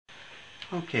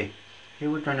Okay, here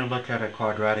we're going to look at a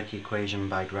quadratic equation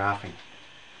by graphing.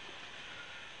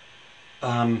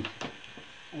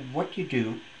 What you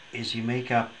do is you make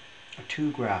up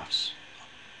two graphs.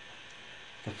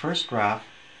 The first graph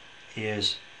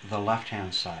is the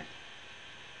left-hand side.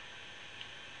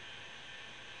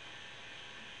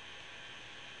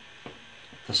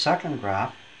 The second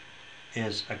graph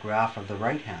is a graph of the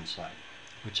right-hand side,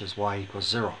 which is y equals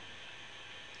 0.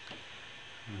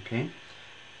 Okay,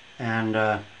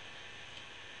 and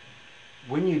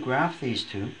when you graph these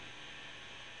two,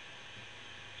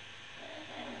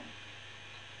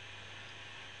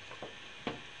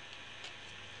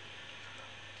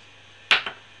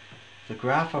 the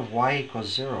graph of y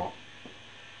equals 0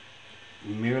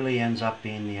 merely ends up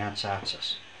being the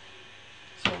x-axis.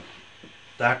 So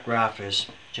that graph is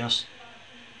just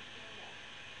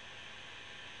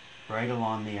right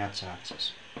along the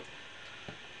x-axis.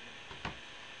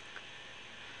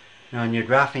 Now in your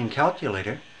graphing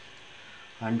calculator,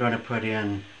 I'm going to put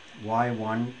in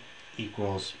y1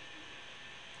 equals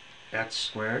x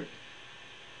squared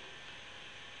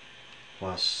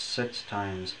plus 6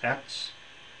 times x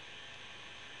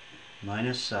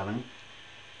minus 7,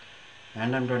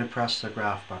 and I'm going to press the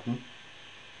graph button,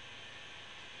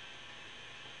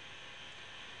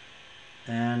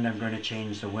 and I'm going to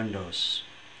change the windows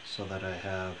so that I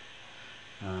have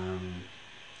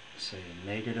say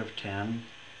negative 10,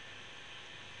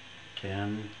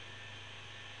 10,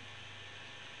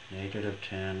 negative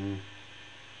 10,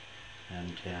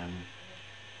 and 10.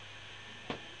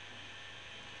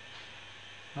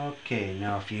 Okay,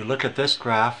 now if you look at this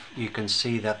graph, you can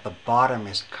see that the bottom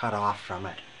is cut off from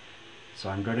it. So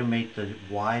I'm going to make the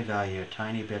y value a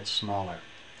tiny bit smaller.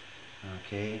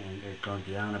 Okay, and it goes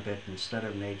down a bit. Instead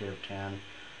of negative 10,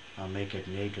 I'll make it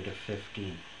negative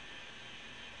 15.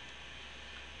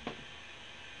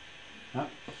 Oh,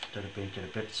 instead of making it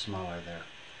a bit smaller there.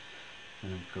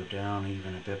 And go down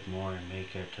even a bit more and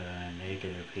make it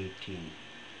negative 18.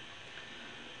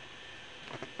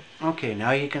 Okay, now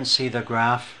you can see the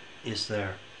graph is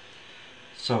there.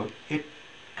 So it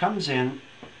comes in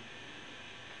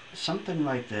something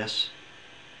like this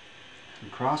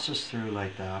and crosses through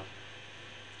like that.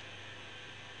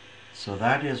 So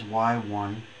that is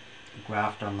y1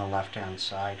 graphed on the left-hand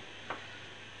side.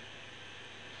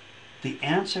 The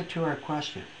answer to our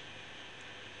question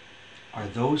are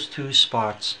those two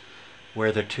spots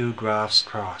where the two graphs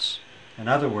cross. In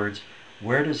other words,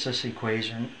 where does this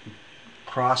equation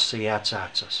cross the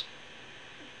x-axis?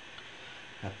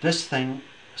 At this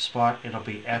spot it'll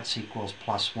be x equals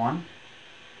plus 1,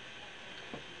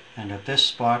 and at this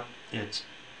spot it's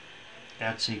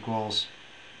x equals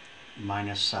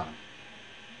minus 7.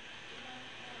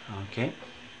 Okay,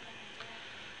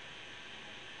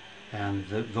 and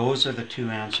those are the two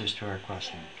answers to our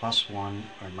question, plus 1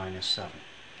 or minus 7.